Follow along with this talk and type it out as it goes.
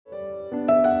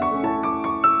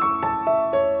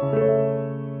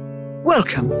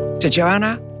Welcome to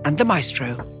Joanna and the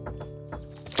Maestro.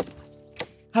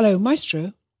 Hello,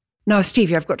 Maestro. Now,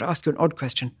 Stevie, I've got to ask you an odd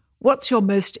question. What's your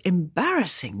most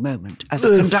embarrassing moment as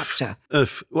a conductor?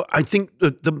 Well, I think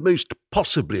the most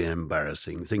possibly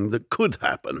embarrassing thing that could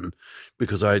happen,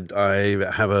 because I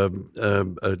have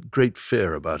a great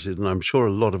fear about it, and I'm sure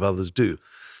a lot of others do,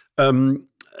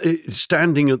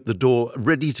 standing at the door,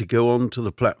 ready to go onto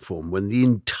the platform when the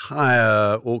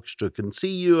entire orchestra can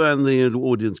see you and the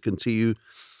audience can see you.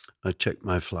 I check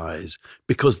my flies,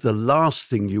 because the last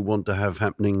thing you want to have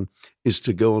happening is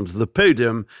to go onto the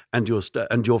podium and your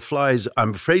flies,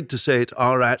 I'm afraid to say it,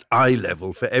 are at eye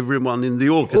level for everyone in the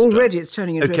orchestra. Already it's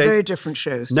turning into a very different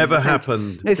show. Steve. Never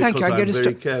happened. No, thank you. I'm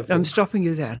very careful. I'm stopping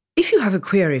you there. If you have a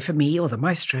query for me or the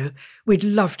Maestro, we'd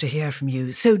love to hear from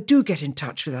you. So do get in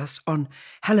touch with us on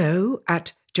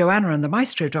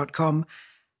hello@joannaandthemaestro.com.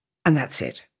 And that's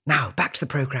it. Now, back to the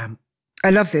programme. I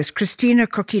love this. Christina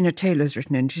Coquina Taylor's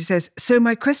written in. She says, so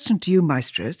my question to you,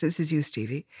 Maestro, so this is you,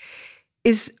 Stevie,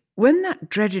 is when that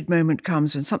dreaded moment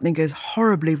comes when something goes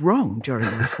horribly wrong during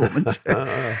the performance,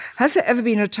 has there ever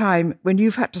been a time when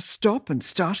you've had to stop and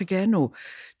start again, or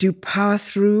do you power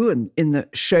through and in the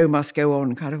show must go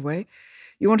on kind of way?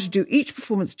 You want to do each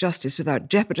performance justice without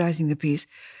jeopardizing the piece.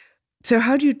 So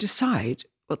how do you decide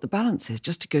what the balance is?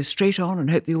 Just to go straight on and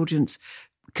hope the audience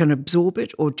can absorb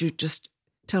it, or do you just...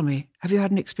 Tell me, have you had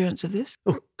an experience of this?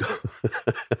 Oh,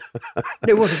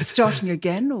 No, what, of starting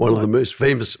again? Or One of the most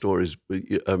famous stories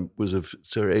was of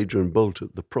Sir Adrian Boult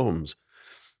at the Proms.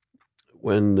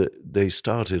 When they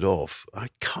started off, I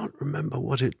can't remember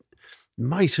what it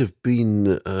might have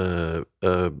been, a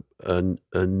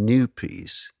new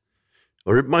piece,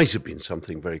 or it might have been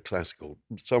something very classical.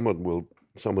 Someone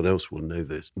else will know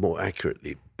this more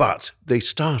accurately. But they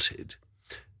started,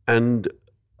 and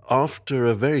after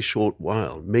a very short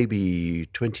while, maybe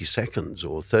 20 seconds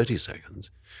or 30 seconds,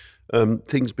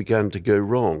 things began to go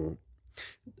wrong.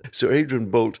 Sir Adrian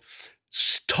Boult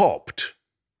stopped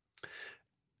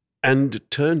and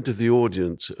turned to the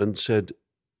audience and said,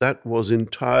 "That was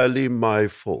entirely my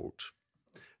fault,"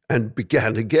 and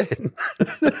began again.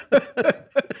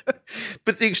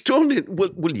 But the extraordinary,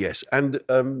 well, yes, and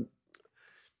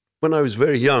when I was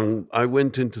very young, I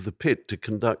went into the pit to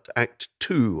conduct Act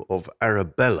 2 of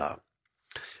Arabella,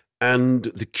 and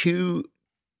the cue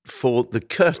for the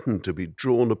curtain to be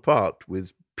drawn apart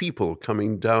with people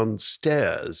coming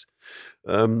downstairs,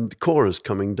 the chorus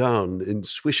coming down in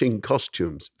swishing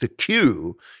costumes. The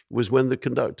cue was when the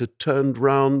conductor turned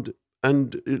round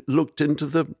and looked into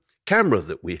the camera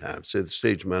that we have, so the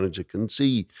stage manager can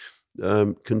see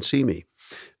me.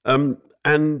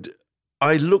 And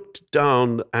I looked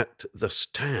down at the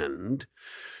stand,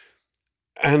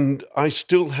 and I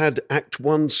still had Act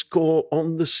 1 score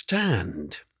on the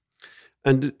stand.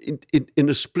 And in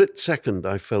a split second,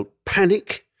 I felt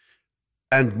panic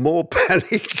and more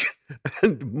panic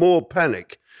and more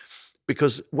panic,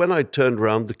 because when I turned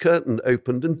around, the curtain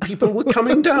opened and people were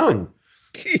coming down.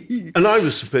 And I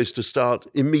was supposed to start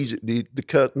immediately. The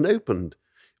curtain opened.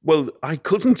 Well, I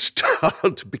couldn't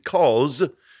start because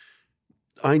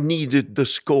I needed the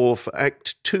score for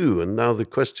Act 2, and now the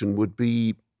question would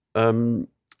be,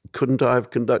 couldn't I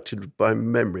have conducted by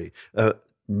memory?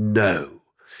 No.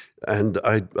 And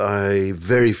I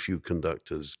very few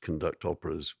conductors conduct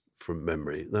operas from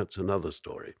memory. That's another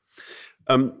story.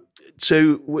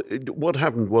 So what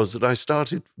happened was that I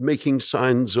started making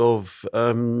signs of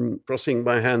crossing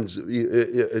my hands,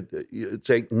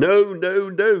 saying,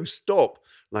 no, stop,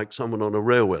 like someone on a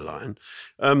railway line.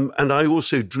 And I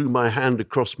also drew my hand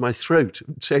across my throat,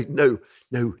 saying, no,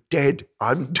 dead,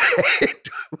 I'm dead.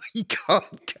 We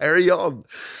can't carry on.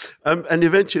 And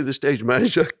eventually the stage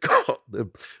manager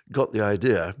got the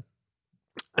idea.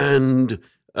 And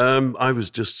I was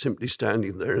just simply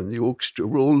standing there, and the orchestra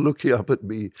were all looking up at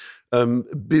me,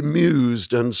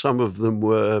 bemused, and some of them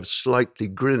were slightly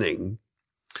grinning,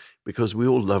 because we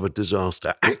all love a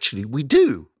disaster. Actually, we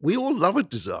do. We all love a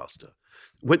disaster.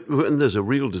 When there's a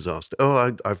real disaster.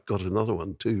 Oh, I've got another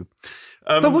one too.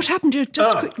 But what happened?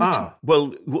 Just quickly.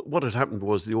 Well, what had happened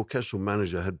was the orchestral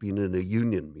manager had been in a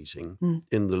union meeting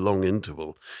in the long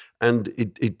interval, and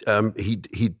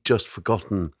he'd just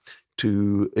forgotten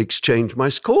to exchange my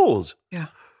scores. Yeah.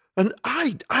 And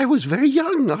I was very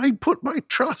young. I put my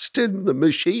trust in the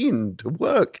machine to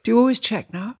work. Do you always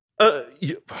check now?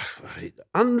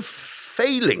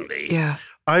 Unfailingly. Yeah.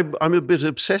 I'm a bit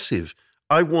obsessive.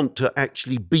 I want to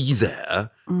actually be there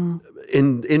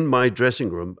in my dressing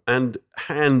room and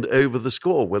hand over the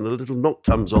score when a little knock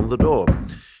comes on the door.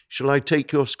 shall I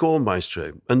take your score,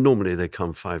 maestro? And normally they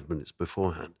come 5 minutes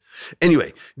beforehand.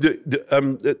 Anyway,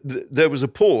 there was a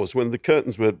pause when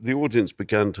the audience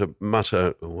began to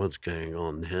mutter, what's going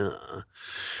on here?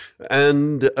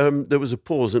 And there was a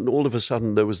pause, and all of a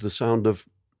sudden there was the sound of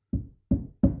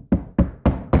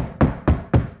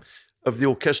the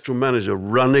orchestral manager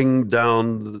running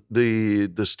down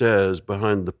the stairs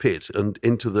behind the pit and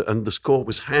and the score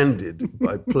was handed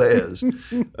by players,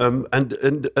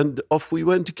 and off we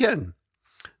went again.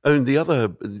 And the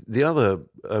other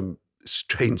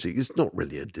strange thing, it's not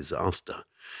really a disaster,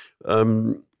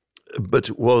 but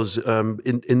it was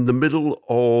in the middle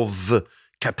of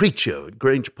Capriccio at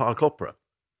Grange Park Opera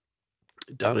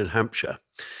down in Hampshire.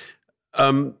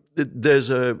 There's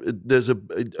a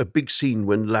big scene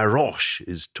when La Roche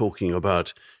is talking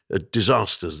about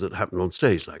disasters that happen on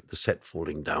stage, like the set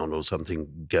falling down or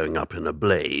something going up in a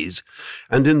blaze.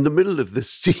 And in the middle of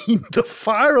this scene, the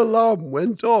fire alarm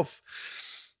went off,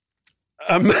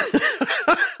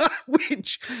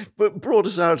 which brought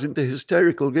us out into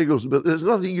hysterical giggles. But there's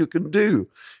nothing you can do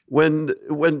when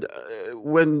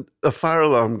a fire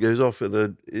alarm goes off in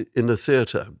a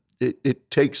theatre. It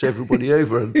takes everybody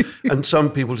over, and some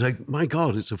people say, "My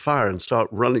God, it's a fire!" and start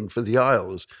running for the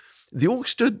aisles. The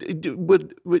orchestra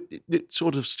it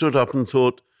sort of stood up and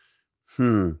thought,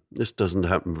 this doesn't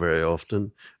happen very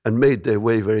often, and made their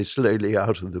way very slowly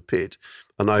out of the pit.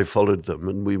 And I followed them,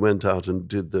 and we went out and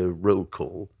did the roll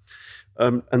call,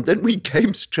 and then we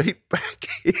came straight back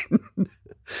in,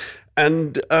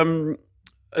 and.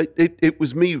 It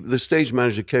was me, the stage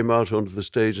manager came out onto the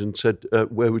stage and said,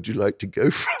 where would you like to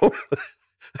go from?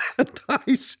 And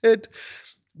I said,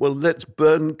 well, let's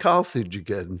burn Carthage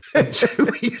again. And so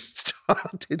we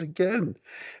started again.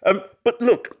 But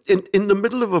look, in the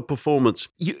middle of a performance,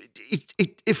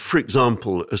 if, for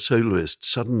example, a soloist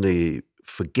suddenly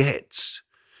forgets,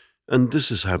 and this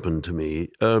has happened to me,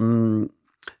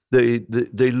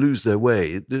 They lose their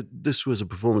way. This was a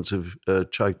performance of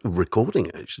recording,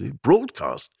 actually,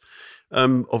 broadcast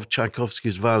of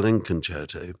Tchaikovsky's violin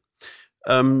concerto,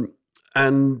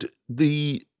 and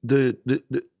the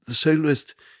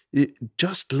soloist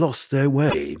just lost their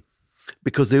way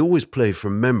because they always play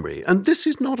from memory, and this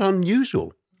is not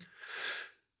unusual.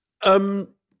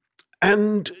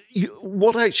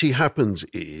 What actually happens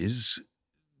is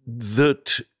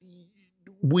that.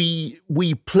 We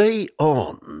play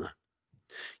on.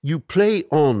 You play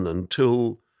on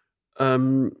until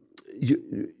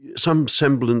some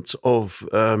semblance of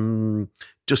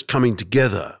just coming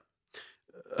together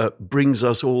brings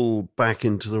us all back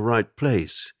into the right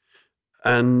place.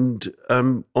 And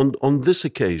on this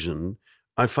occasion,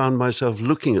 I found myself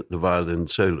looking at the violin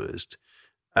soloist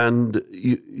and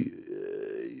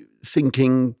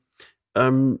thinking,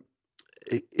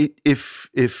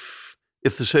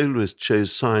 if the soloist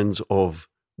shows signs of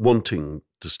wanting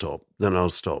to stop, then I'll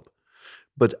stop.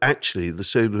 But actually, the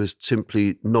soloist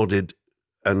simply nodded,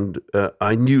 and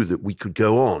I knew that we could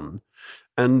go on,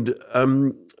 and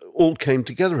all came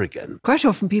together again. Quite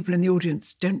often, people in the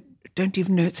audience don't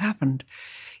even know it's happened.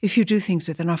 If you do things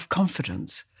with enough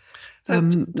confidence,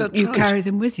 that's you right. carry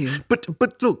them with you. But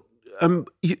look. In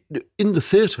the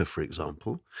theatre, for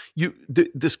example,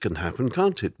 this can happen,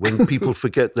 can't it? When people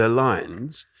forget their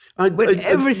lines. When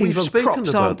everything from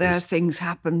props aren't there, this. things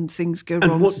happen, things go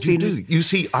wrong. And what do you do? You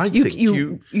see, I think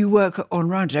you work on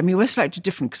round it. I mean, we're slightly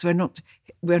different because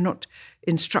we're not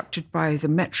instructed by the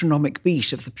metronomic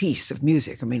beat of the piece of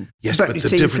music. I mean, yes, but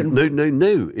the different. No.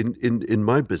 In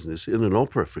my business, in an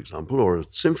opera, for example, or a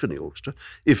symphony orchestra,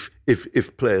 if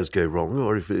players go wrong,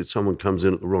 or if someone comes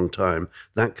in at the wrong time,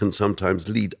 that can sometimes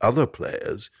lead other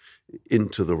players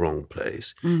into the wrong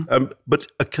place. But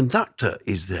a conductor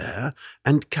is there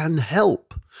and can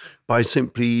help by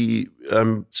simply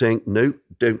saying, no,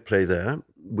 don't play there,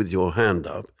 with your hand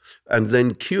up, and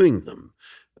then cueing them.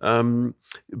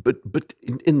 But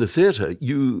in the theatre,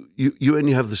 you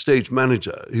only have the stage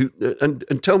manager who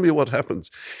and tell me what happens.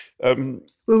 Well,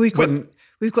 we've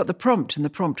got the prompt in the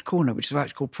prompt corner, which is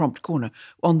actually called prompt corner,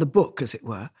 on the book, as it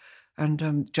were.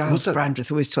 And Giles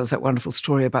Brandreth always tells that wonderful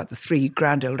story about the three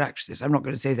grand old actresses. I'm not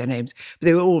going to say their names, but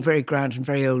they were all very grand and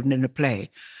very old and in a play.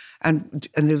 And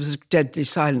there was a deadly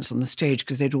silence on the stage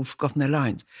because they'd all forgotten their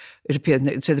lines. It appeared,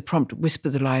 and so the prompt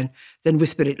whispered the line, then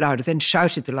whispered it louder, then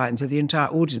shouted the line so the entire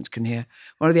audience can hear.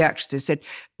 One of the actresses said,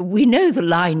 "We know the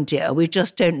line, dear, we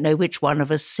just don't know which one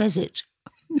of us says it."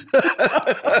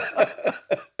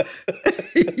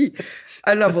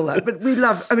 I love all that. But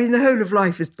the whole of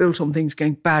life is built on things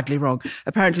going badly wrong.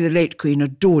 Apparently the late Queen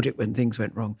adored it when things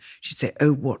went wrong. She'd say,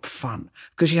 oh, what fun.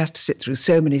 Because she has to sit through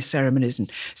so many ceremonies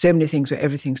and so many things where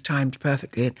everything's timed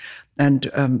perfectly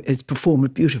and is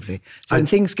performed beautifully. So when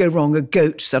things go wrong, a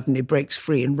goat suddenly breaks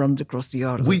free and runs across the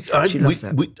yard. She loves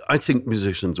that. I think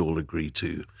musicians all agree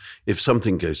too. If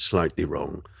something goes slightly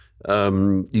wrong,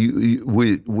 we're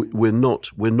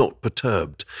not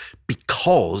perturbed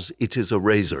because it is a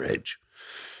razor edge.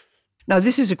 Now,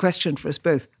 this is a question for us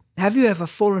both. Have you ever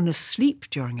fallen asleep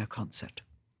during a concert?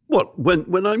 What,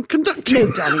 when I'm conducting?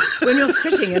 No, darling, when you're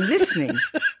sitting and listening.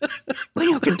 When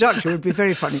you're conducting, it would be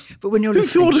very funny. But when you're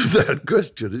listening... Who thought of that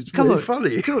question? It's very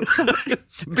funny.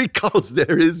 Because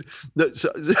there is...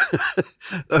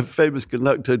 A famous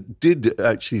conductor did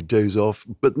actually doze off,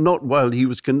 but not while he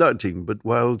was conducting, but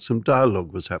while some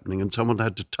dialogue was happening and someone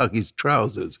had to tug his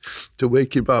trousers to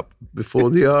wake him up before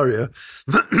the aria.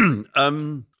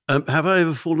 Have I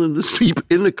ever fallen asleep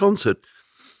in a concert?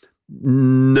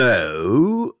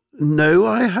 No,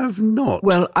 I have not.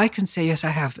 Well, I can say yes, I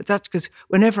have. But that's because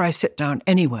whenever I sit down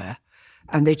anywhere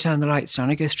and they turn the lights down,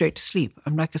 I go straight to sleep.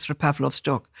 I'm like a sort of Pavlov's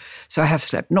dog. So I have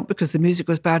slept, not because the music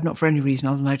was bad, not for any reason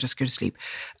other than I just go to sleep.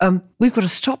 We've got to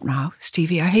stop now,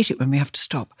 Stevie. I hate it when we have to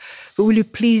stop. But will you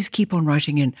please keep on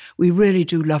writing in? We really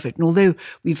do love it. And although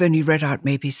we've only read out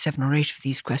maybe 7 or 8 of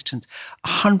these questions,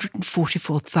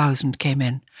 144,000 came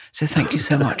in. So thank you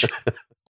so much.